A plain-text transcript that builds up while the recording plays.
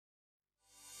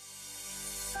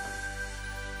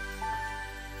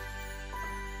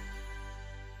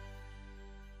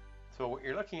So what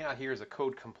you're looking at here is a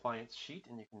code compliance sheet,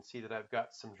 and you can see that I've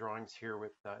got some drawings here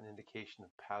with an indication of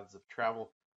paths of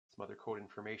travel, some other code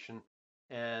information,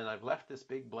 and I've left this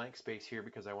big blank space here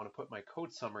because I want to put my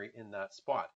code summary in that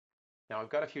spot. Now I've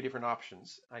got a few different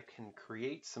options. I can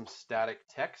create some static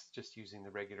text just using the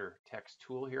regular text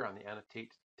tool here on the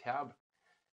Annotate tab.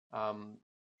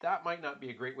 That might not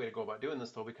be a great way to go about doing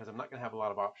this though, because I'm not going to have a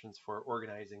lot of options for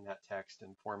organizing that text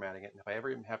and formatting it. And if I ever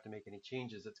even have to make any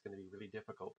changes, it's going to be really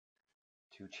difficult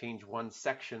to change one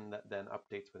section that then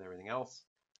updates with everything else.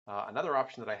 Another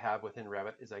option that I have within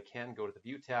Revit is I can go to the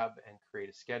View tab and create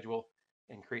a schedule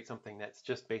and create something that's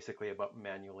just basically about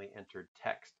manually entered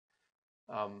text.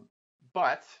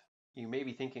 But you may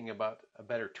be thinking about a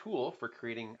better tool for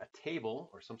creating a table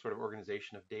or some sort of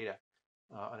organization of data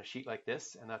on a sheet like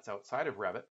this, and that's outside of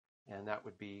Revit, and that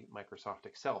would be Microsoft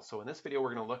Excel. So in this video,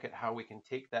 we're going to look at how we can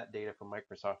take that data from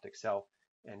Microsoft Excel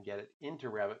and get it into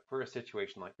Revit for a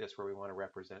situation like this where we want to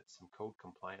represent some code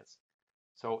compliance.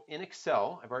 So in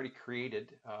Excel, I've already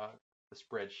created the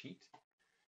spreadsheet,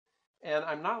 and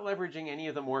I'm not leveraging any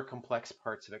of the more complex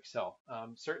parts of Excel.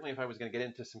 Certainly if I was going to get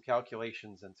into some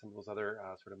calculations and some of those other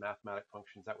sort of mathematic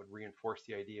functions, that would reinforce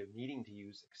the idea of needing to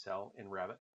use Excel in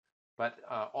Revit. But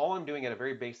all I'm doing at a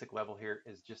very basic level here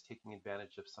is just taking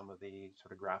advantage of some of the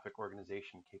sort of graphic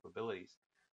organization capabilities.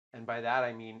 And by that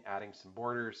I mean adding some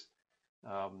borders,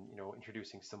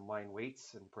 introducing some line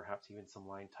weights and perhaps even some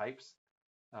line types.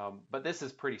 But this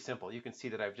is pretty simple. You can see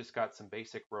that I've just got some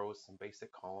basic rows, some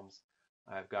basic columns.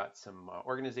 I've got some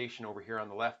organization over here on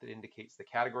the left that indicates the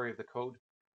category of the code.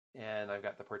 And I've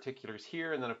got the particulars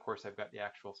here. And then of course I've got the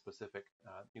actual specific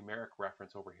numeric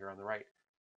reference over here on the right.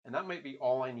 And that might be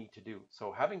all I need to do.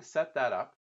 So having set that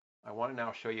up, I want to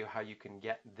now show you how you can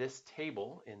get this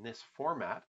table in this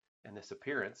format and this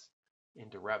appearance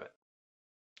into Revit.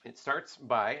 It starts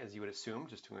by, as you would assume,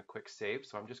 just doing a quick save.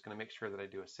 So I'm just going to make sure that I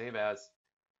do a save as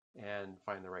and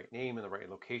find the right name and the right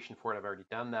location for it. I've already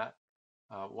done that.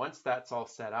 Once that's all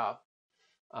set up,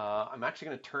 I'm actually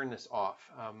going to turn this off.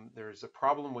 There's a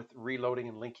problem with reloading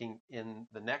and linking in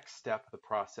the next step of the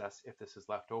process if this is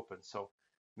left open. So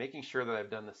making sure that I've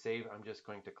done the save, I'm just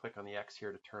going to click on the X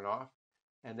here to turn off.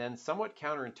 And then somewhat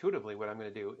counterintuitively, what I'm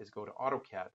going to do is go to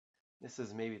AutoCAD. This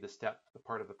is maybe the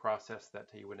part of the process that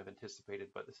you wouldn't have anticipated,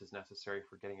 but this is necessary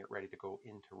for getting it ready to go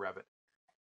into Revit.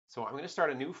 So I'm going to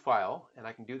start a new file, and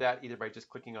I can do that either by just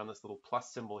clicking on this little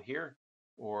plus symbol here,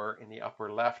 or in the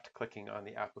upper left, clicking on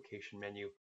the application menu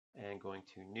and going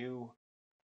to new.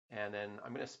 And then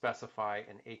I'm going to specify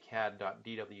an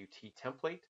acad.dwt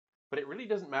template, but it really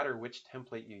doesn't matter which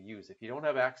template you use. If you don't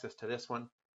have access to this one,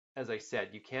 as I said,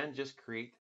 you can just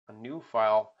create a new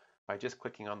file by just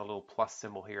clicking on the little plus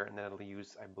symbol here, and then it'll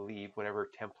use, I believe, whatever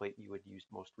template you would use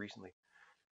most recently.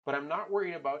 But I'm not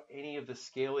worried about any of the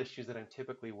scale issues that I'm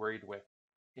typically worried with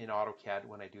in AutoCAD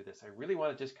when I do this. I really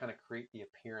want to just kind of create the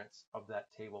appearance of that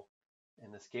table,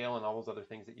 and the scale and all those other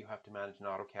things that you have to manage in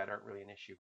AutoCAD aren't really an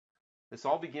issue. This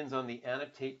all begins on the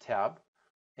Annotate tab,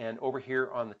 and over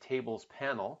here on the Tables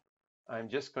panel, I'm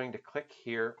just going to click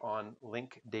here on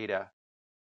Link Data.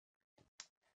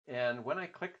 And when I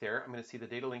click there, I'm going to see the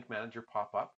Data Link Manager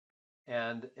pop up.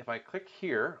 And if I click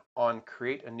here on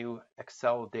Create a New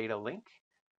Excel Data Link,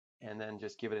 and then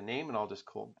just give it a name, and I'll just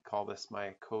call this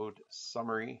my Code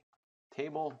Summary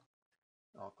Table.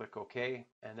 I'll click OK,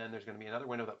 and then there's going to be another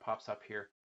window that pops up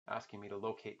here asking me to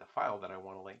locate the file that I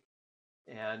want to link.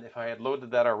 And if I had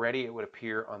loaded that already, it would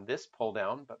appear on this pull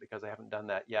down, but because I haven't done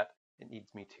that yet, it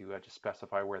needs me to just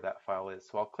specify where that file is.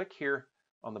 So I'll click here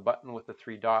on the button with the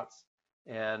 3 dots,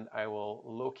 and I will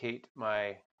locate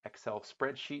my Excel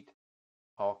spreadsheet.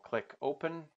 I'll click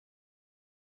Open.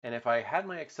 And if I had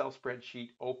my Excel spreadsheet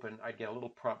open, I'd get a little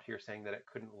prompt here saying that it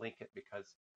couldn't link it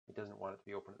because it doesn't want it to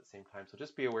be open at the same time. So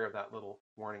just be aware of that little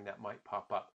warning that might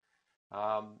pop up.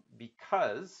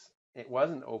 Because it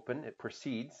wasn't open, it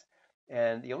proceeds.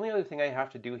 And the only other thing I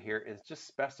have to do here is just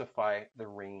specify the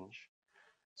range.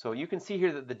 So you can see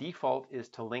here that the default is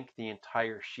to link the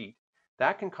entire sheet.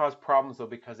 That can cause problems though,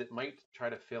 because it might try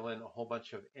to fill in a whole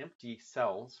bunch of empty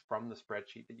cells from the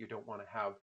spreadsheet that you don't want to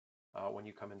have when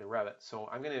you come into Revit. So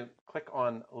I'm going to click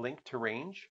on Link to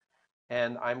Range,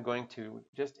 and I'm going to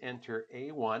just enter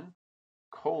A1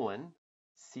 colon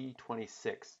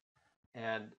C26.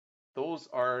 And those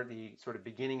are the sort of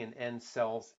beginning and end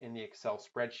cells in the Excel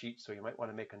spreadsheet, so you might want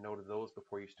to make a note of those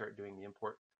before you start doing the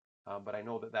import. But I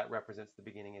know that that represents the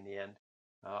beginning and the end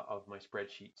of my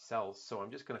spreadsheet cells. So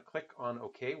I'm just going to click on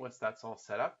OK once that's all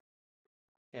set up.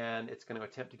 And it's going to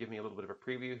attempt to give me a little bit of a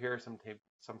preview here.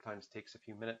 Sometimes takes a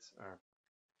few minutes or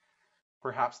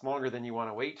perhaps longer than you want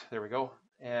to wait. There we go.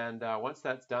 And once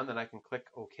that's done, then I can click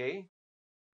OK.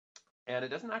 And it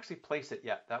doesn't actually place it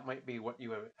yet. That might be what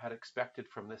you had expected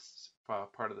from this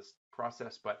part of this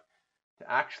process, but to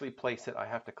actually place it, I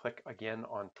have to click again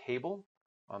on Table,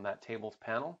 on that Tables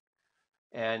panel.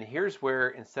 And here's where,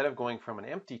 instead of going from an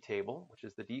empty table, which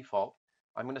is the default,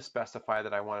 I'm going to specify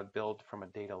that I want to build from a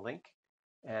data link.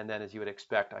 And then, as you would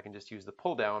expect, I can just use the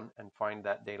pull down and find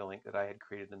that data link that I had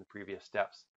created in the previous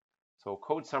steps. So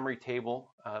code summary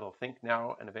table, it'll think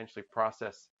now and eventually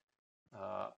process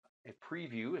a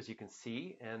preview, as you can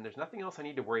see, and there's nothing else I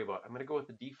need to worry about. I'm going to go with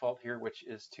the default here, which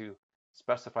is to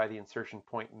specify the insertion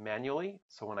point manually.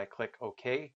 So when I click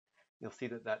OK, you'll see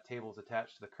that that table is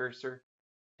attached to the cursor.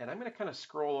 And I'm going to kind of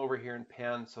scroll over here and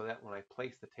pan so that when I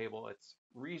place the table, it's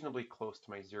reasonably close to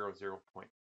my 0, 0 point,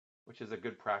 which is a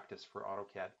good practice for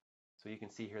AutoCAD. So you can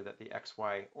see here that the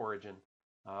XY origin,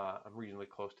 I'm reasonably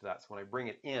close to that. So when I bring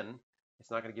it in,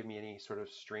 it's not going to give me any sort of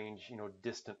strange,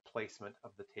 distant placement of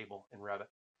the table in Revit.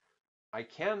 I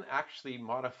can actually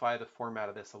modify the format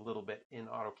of this a little bit in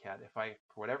AutoCAD. If I,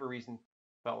 for whatever reason,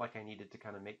 felt like I needed to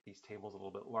kind of make these tables a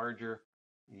little bit larger,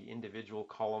 the individual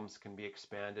columns can be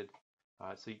expanded.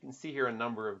 So you can see here a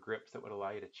number of grips that would allow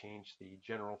you to change the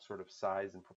general sort of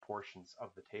size and proportions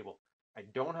of the table. I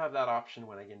don't have that option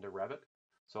when I get into Revit.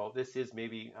 So this is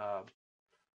maybe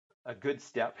a good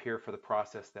step here for the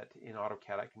process that in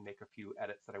AutoCAD I can make a few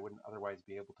edits that I wouldn't otherwise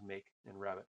be able to make in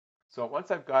Revit. So once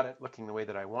I've got it looking the way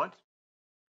that I want,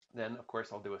 then of course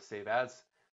I'll do a save as,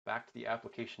 back to the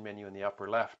application menu in the upper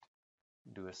left,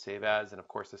 do a save as, and of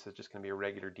course this is just going to be a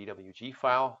regular DWG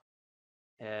file,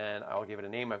 and I'll give it a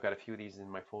name. I've got a few of these in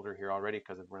my folder here already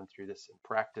because I've run through this in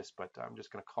practice, but I'm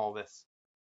just going to call this,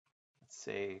 let's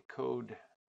say, code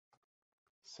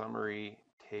summary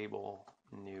table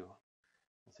new.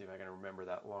 Let's see if I can remember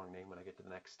that long name when I get to the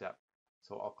next step.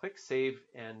 So I'll click save,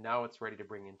 and now it's ready to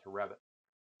bring into Revit.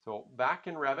 So back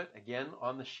in Revit, again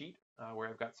on the sheet where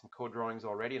I've got some code drawings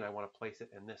already and I want to place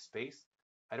it in this space,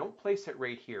 I don't place it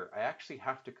right here. I actually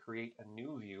have to create a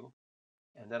new view,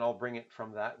 and then I'll bring it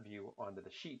from that view onto the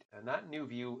sheet. And that new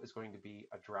view is going to be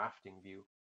a drafting view.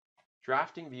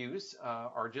 Drafting views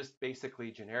are just basically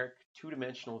generic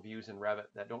two-dimensional views in Revit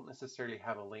that don't necessarily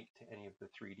have a link to any of the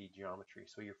 3D geometry.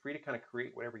 So you're free to kind of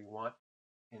create whatever you want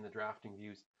in the drafting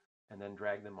views and then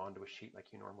drag them onto a sheet like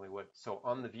you normally would. So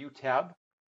on the View tab,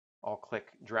 I'll click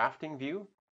Drafting View,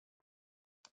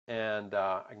 and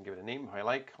I can give it a name if I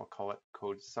like. I'll call it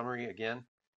Code Summary again.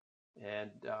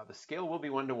 And the scale will be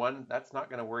 1:1. That's not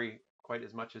going to worry quite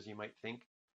as much as you might think.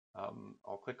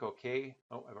 I'll click OK.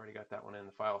 Oh, I've already got that one in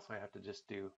the file, so I have to just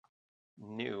do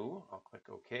New. I'll click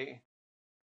OK.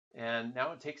 And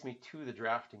now it takes me to the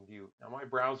drafting view. Now my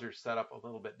browser's set up a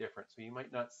little bit different, so you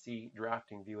might not see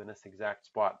drafting view in this exact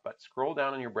spot, but scroll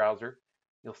down in your browser.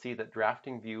 You'll see that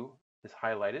drafting view is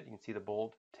highlighted. You can see the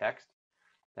bold text.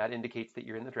 That indicates that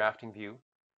you're in the drafting view.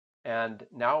 And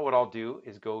now what I'll do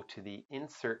is go to the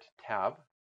Insert tab,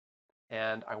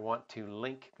 and I want to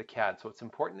link the CAD. So it's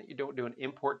important that you don't do an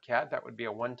import CAD. That would be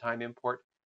a one-time import,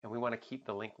 and we want to keep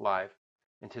the link live,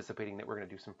 anticipating that we're going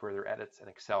to do some further edits in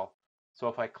Excel. So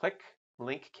if I click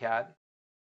Link CAD,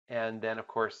 and then of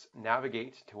course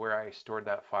navigate to where I stored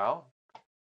that file,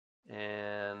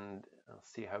 and I'll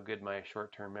see how good my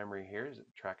short-term memory here is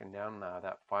tracking down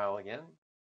that file again.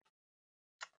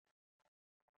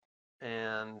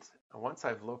 And once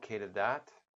I've located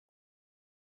that,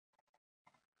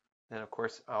 then of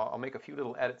course I'll make a few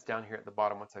little edits down here at the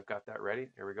bottom once I've got that ready.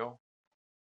 There we go.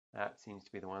 That seems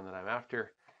to be the one that I'm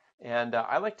after. And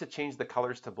I like to change the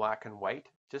colors to black and white,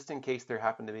 just in case there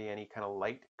happen to be any kind of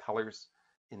light colors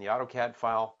in the AutoCAD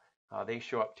file. They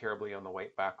show up terribly on the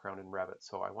white background in Revit.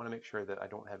 So I want to make sure that I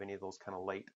don't have any of those kind of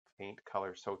light, faint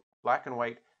colors. So black and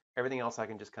white, everything else I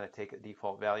can just kind of take at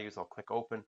default values. I'll click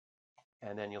open,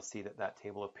 and then you'll see that that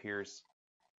table appears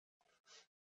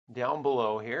down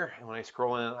below here. And when I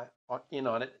scroll in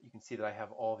on it, you can see that I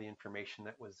have all the information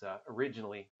that was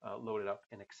originally loaded up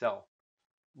in Excel.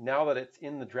 Now that it's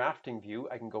in the drafting view,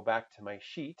 I can go back to my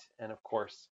sheet and of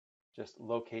course just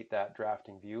locate that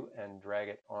drafting view and drag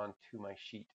it onto my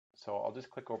sheet. So I'll just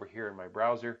click over here in my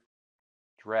browser,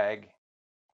 drag,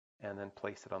 and then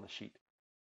place it on the sheet.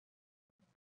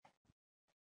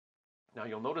 Now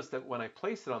you'll notice that when I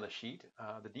place it on the sheet,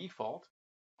 the default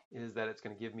is that it's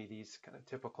going to give me these kind of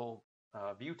typical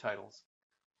view titles.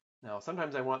 Now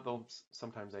sometimes I want those,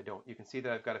 sometimes I don't. You can see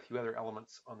that I've got a few other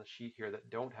elements on the sheet here that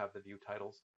don't have the view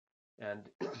titles. And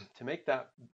to make that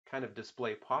kind of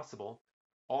display possible,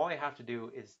 all I have to do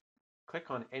is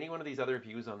click on any one of these other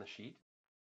views on the sheet.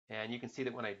 And you can see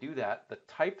that when I do that, the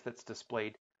type that's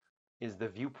displayed is the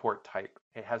viewport type.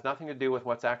 It has nothing to do with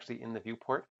what's actually in the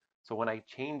viewport. So when I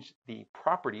change the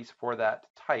properties for that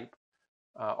type,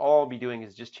 all I'll be doing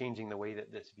is just changing the way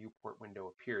that this viewport window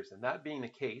appears. And that being the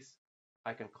case,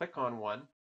 I can click on one,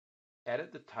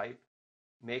 edit the type,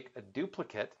 make a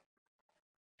duplicate,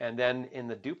 and then in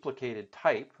the duplicated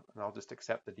type, and I'll just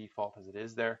accept the default as it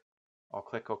is there, I'll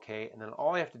click OK, and then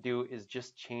all I have to do is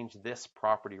just change this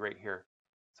property right here.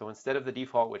 So instead of the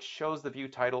default, which shows the view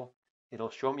title, it'll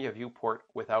show me a viewport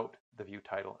without the view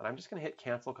title. And I'm just going to hit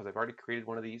cancel because I've already created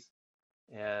one of these.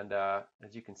 And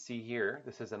as you can see here,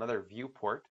 this is another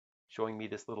viewport showing me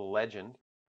this little legend.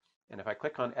 And if I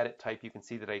click on edit type, you can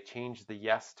see that I changed the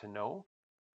yes to no.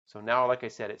 So now, like I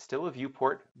said, it's still a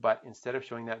viewport, but instead of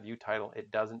showing that view title,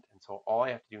 it doesn't. And so all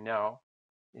I have to do now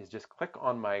is just click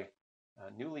on my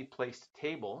newly placed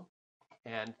table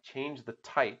and change the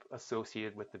type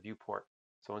associated with the viewport.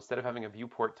 So instead of having a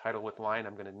viewport title with line,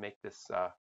 I'm going to make this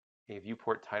a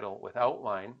viewport title without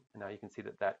line. And now you can see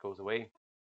that that goes away.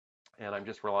 And I'm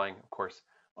just relying, of course,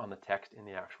 on the text in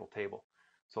the actual table.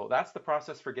 So that's the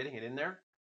process for getting it in there.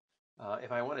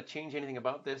 If I want to change anything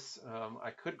about this,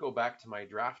 I could go back to my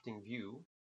drafting view.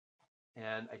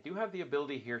 And I do have the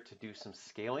ability here to do some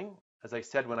scaling. As I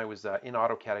said when I was in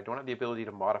AutoCAD, I don't have the ability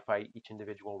to modify each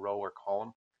individual row or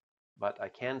column, but I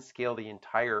can scale the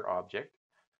entire object.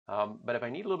 But if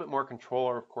I need a little bit more control,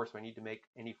 or of course if I need to make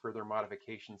any further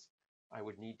modifications, I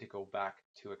would need to go back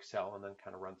to Excel and then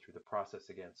kind of run through the process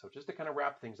again. So just to kind of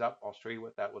wrap things up, I'll show you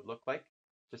what that would look like,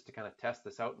 just to kind of test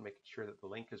this out and make sure that the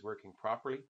link is working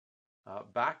properly.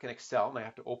 Back in Excel, and I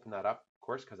have to open that up, of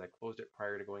course, because I closed it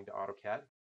prior to going to AutoCAD.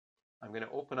 I'm going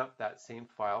to open up that same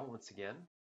file once again.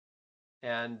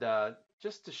 And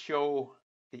just to show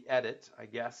the edit, I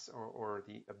guess, or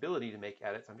the ability to make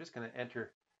edits, I'm just going to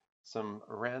enter some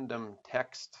random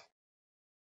text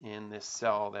in this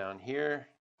cell down here.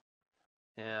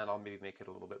 And I'll maybe make it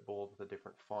a little bit bold with a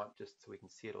different font just so we can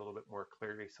see it a little bit more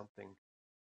clearly, something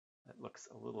that looks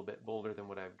a little bit bolder than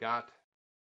what I've got.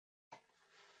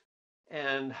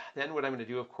 And then what I'm going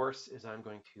to do, of course, is I'm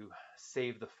going to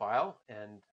save the file.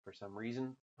 And for some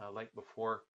reason, like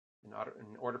before, in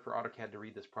order for AutoCAD to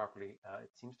read this properly, it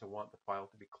seems to want the file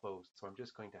to be closed. So I'm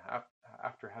just going to have,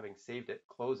 after having saved it,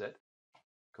 close it,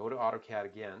 go to AutoCAD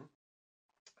again,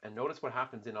 and notice what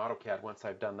happens in AutoCAD once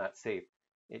I've done that save.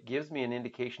 It gives me an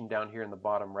indication down here in the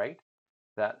bottom right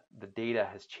that the data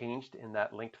has changed in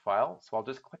that linked file. So I'll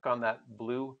just click on that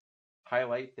blue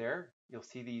highlight there. You'll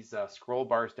see these scroll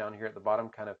bars down here at the bottom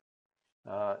kind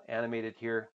of animated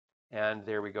here. And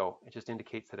there we go. It just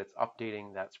indicates that it's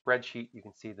updating that spreadsheet. You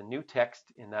can see the new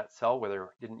text in that cell where there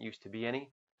didn't used to be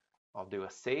any. I'll do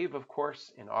a save, of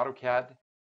course, in AutoCAD.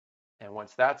 And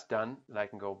once that's done, then I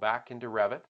can go back into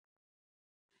Revit.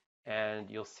 And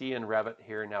you'll see in Revit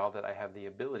here now that I have the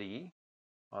ability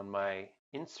on my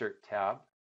Insert tab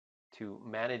to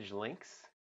manage links.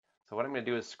 So what I'm going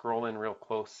to do is scroll in real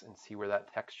close and see where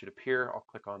that text should appear. I'll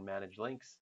click on Manage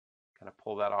Links, kind of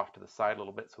pull that off to the side a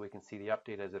little bit so we can see the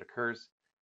update as it occurs.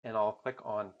 And I'll click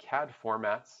on CAD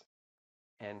Formats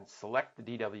and select the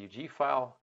DWG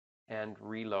file and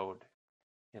reload.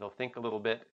 It'll think a little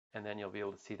bit, and then you'll be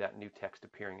able to see that new text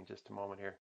appearing in just a moment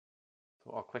here.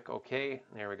 So I'll click OK,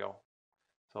 and there we go.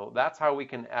 So that's how we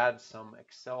can add some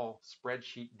Excel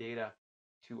spreadsheet data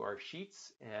to our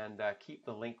sheets and keep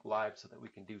the link live so that we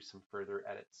can do some further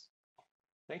edits.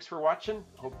 Thanks for watching.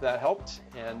 Hope that helped.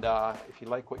 And if you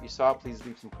like what you saw, please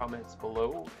leave some comments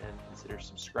below and consider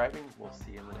subscribing. We'll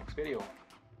see you in the next video.